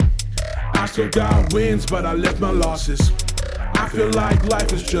still got wins, but I left my losses. I feel like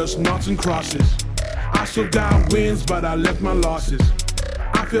life is just noughts and crosses. I still got wins, but I left my losses.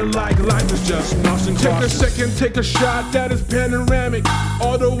 I feel like life is just noughts and crosses. Take a second, take a shot that is panoramic.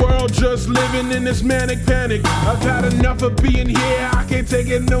 All the world just living in this manic panic. I've had enough of being here, I can't take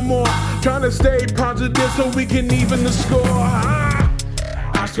it no more. Trying to stay positive so we can even the score.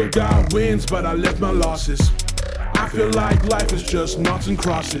 I still got wins, but I left my losses. I feel like life is just noughts and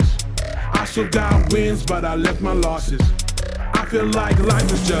crosses. I still got wins, but I left my losses. I feel like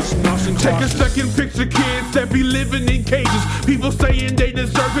life is just noughts and crosses. Take a second, picture kids that be living in cages. People saying they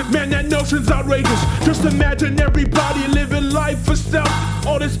deserve it, man, that notion's outrageous. Just imagine everybody living life for self.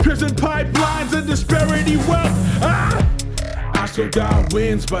 All this prison pipelines and disparity wealth. I still got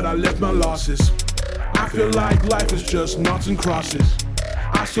wins, but I left my losses. I feel like life is just noughts and crosses.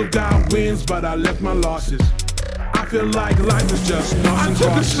 I still got wins, but I left my losses. I feel like life is just noughts and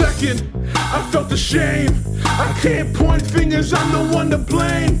crosses. I took a second, I felt the shame. I can't point fingers, I'm the one to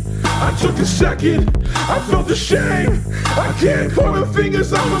blame. I took a second, I felt the shame. I can't point my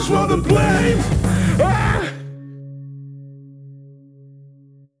fingers, I'm as well to blame.